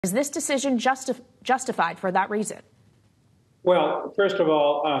Is this decision justified for that reason? Well, first of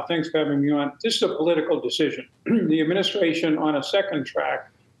all, thanks for having me on. This is a political decision. The administration, on a second track,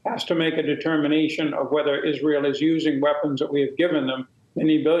 has to make a determination of whether Israel is using weapons that we have given them,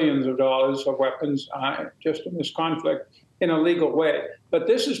 many billions of dollars of weapons just in this conflict, in a legal way. But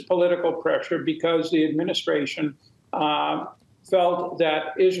this is political pressure because the administration felt that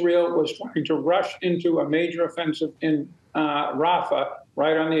Israel was trying to rush into a major offensive in Rafah,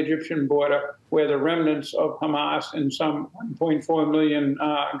 right on the Egyptian border, where the remnants of Hamas and some 1.4 million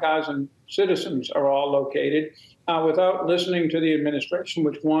Gazan citizens are all located, without listening to the administration,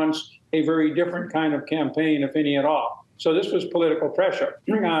 which wants a very different kind of campaign, if any at all. So this was political pressure.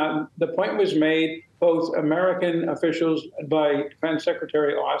 The point was made, both American officials by Defense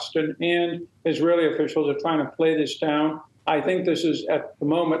Secretary Austin and Israeli officials are trying to play this down. I think this is, at the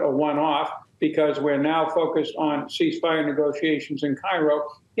moment, a one-off, because we're now focused on ceasefire negotiations in Cairo.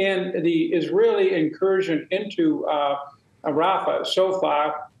 And the Israeli incursion into Rafah so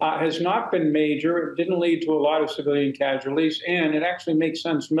far has not been major. It didn't lead to a lot of civilian casualties, and it actually makes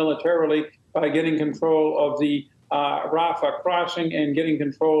sense militarily by getting control of the Rafah crossing and getting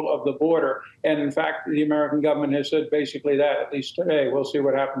control of the border. And in fact, the American government has said basically that, at least today. We'll see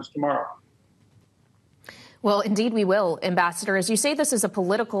what happens tomorrow. Well, indeed we will, Ambassador. As you say, this is a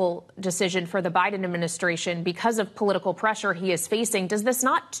political decision for the Biden administration because of political pressure he is facing. Does this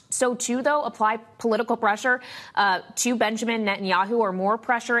not, so too, though, apply political pressure to Benjamin Netanyahu, or more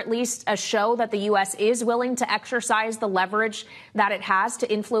pressure at least, a show that the U.S. is willing to exercise the leverage that it has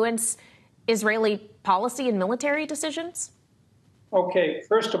to influence Israeli policy and military decisions? Okay,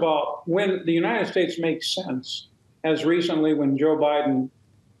 first of all, when the United States makes sense, as recently when Joe Biden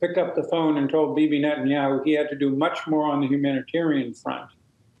picked up the phone and told Bibi Netanyahu he had to do much more on the humanitarian front,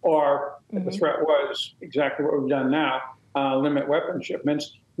 or the threat was exactly what we've done now, limit weapon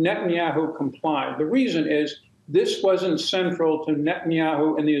shipments, Netanyahu complied. The reason is this wasn't central to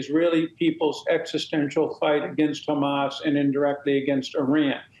Netanyahu and the Israeli people's existential fight against Hamas and indirectly against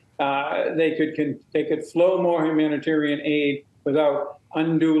Iran. They could flow more humanitarian aid without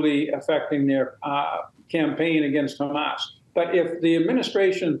unduly affecting their campaign against Hamas. But if the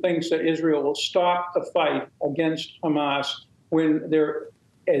administration thinks that Israel will stop the fight against Hamas when they're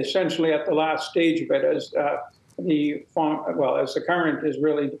essentially at the last stage of it, as the current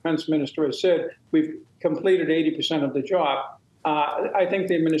Israeli defense minister has said, we've completed 80% of the job, I think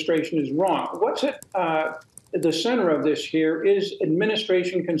the administration is wrong. What's at the center of this here is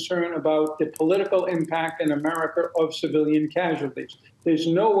administration concern about the political impact in America of civilian casualties. There's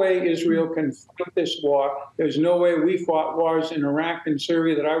no way Israel can fight this war. There's no way we fought wars in Iraq and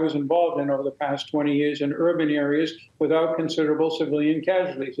Syria that I was involved in over the past 20 years in urban areas without considerable civilian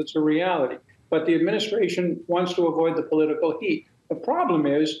casualties. It's a reality. But the administration wants to avoid the political heat. The problem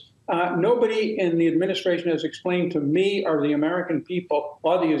is nobody in the administration has explained to me or the American people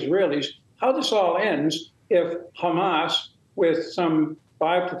or the Israelis how this all ends if Hamas, with some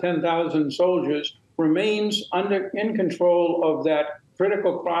 5,000 to 10,000 soldiers, remains in control of that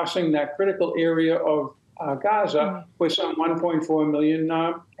critical crossing, that critical area of Gaza, with some 1.4 million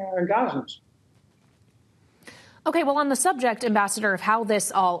Gazans. Okay, well, on the subject, Ambassador, of how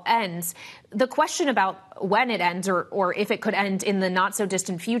this all ends, the question about when it ends or if it could end in the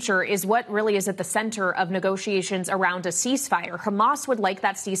not-so-distant future is what really is at the center of negotiations around a ceasefire. Hamas would like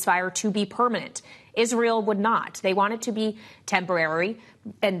that ceasefire to be permanent. Israel would not. They want it to be temporary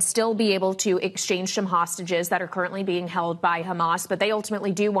and still be able to exchange some hostages that are currently being held by Hamas, but they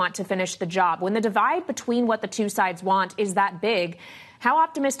ultimately do want to finish the job. When the divide between what the two sides want is that big, how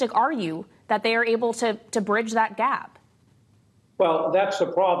optimistic are you that they are able to bridge that gap? Well, that's the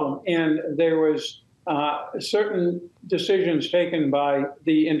problem. And there was certain decisions taken by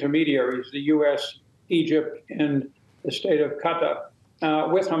the intermediaries, the U.S., Egypt, and the state of Qatar,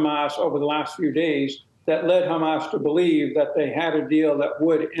 with Hamas over the last few days that led Hamas to believe that they had a deal that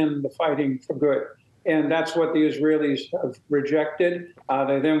would end the fighting for good. And that's what the Israelis have rejected.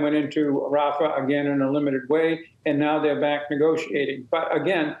 They then went into Rafah again in a limited way, and now they're back negotiating. But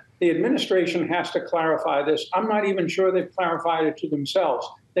again, the administration has to clarify this. I'm not even sure they've clarified it to themselves.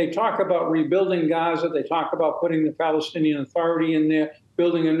 They talk about rebuilding Gaza. They talk about putting the Palestinian Authority in there,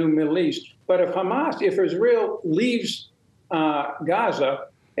 building a new Middle East. But if Israel leaves Gaza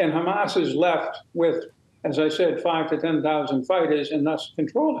and Hamas is left with, as I said, 5,000 to 10,000 fighters and thus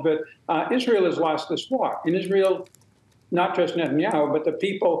control of it, Israel has lost this war. In Israel, not just Netanyahu, but the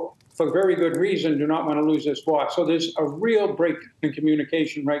people, for very good reason, do not want to lose this war. So there's a real break in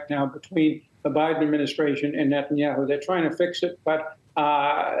communication right now between the Biden administration and Netanyahu. They're trying to fix it, but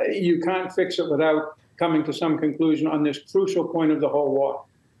you can't fix it without coming to some conclusion on this crucial point of the whole war.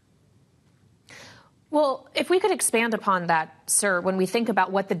 Well, if we could expand upon that, sir, when we think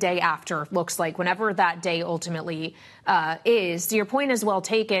about what the day after looks like, whenever that day ultimately is, your point is well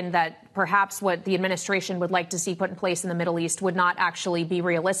taken that perhaps what the administration would like to see put in place in the Middle East would not actually be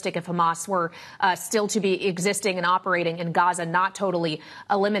realistic if Hamas were still to be existing and operating in Gaza, not totally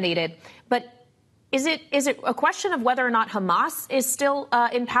eliminated. But is it a question of whether or not Hamas is still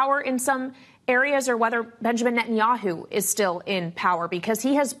in power in some areas, or whether Benjamin Netanyahu is still in power, because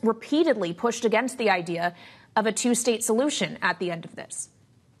he has repeatedly pushed against the idea of a two-state solution at the end of this?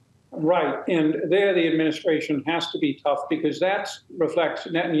 Right. And there the administration has to be tough, because that reflects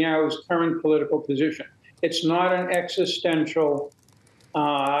Netanyahu's current political position. It's not an existential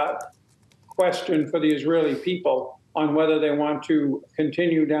question for the Israeli people on whether they want to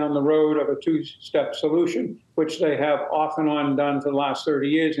continue down the road of a two-step solution, which they have off and on done for the last 30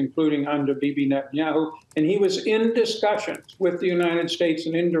 years, including under Bibi Netanyahu. And he was in discussions with the United States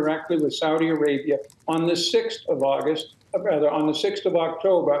and indirectly with Saudi Arabia on the 6th of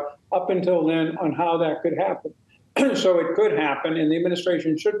October, up until then, on how that could happen. So it could happen, and the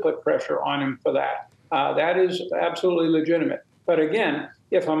administration should put pressure on him for that. That is absolutely legitimate. But again,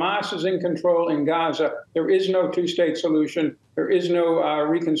 if Hamas is in control in Gaza, there is no two-state solution. There is no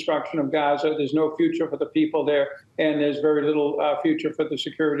reconstruction of Gaza. There's no future for the people there, and there's very little future for the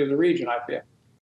security of the region, I fear.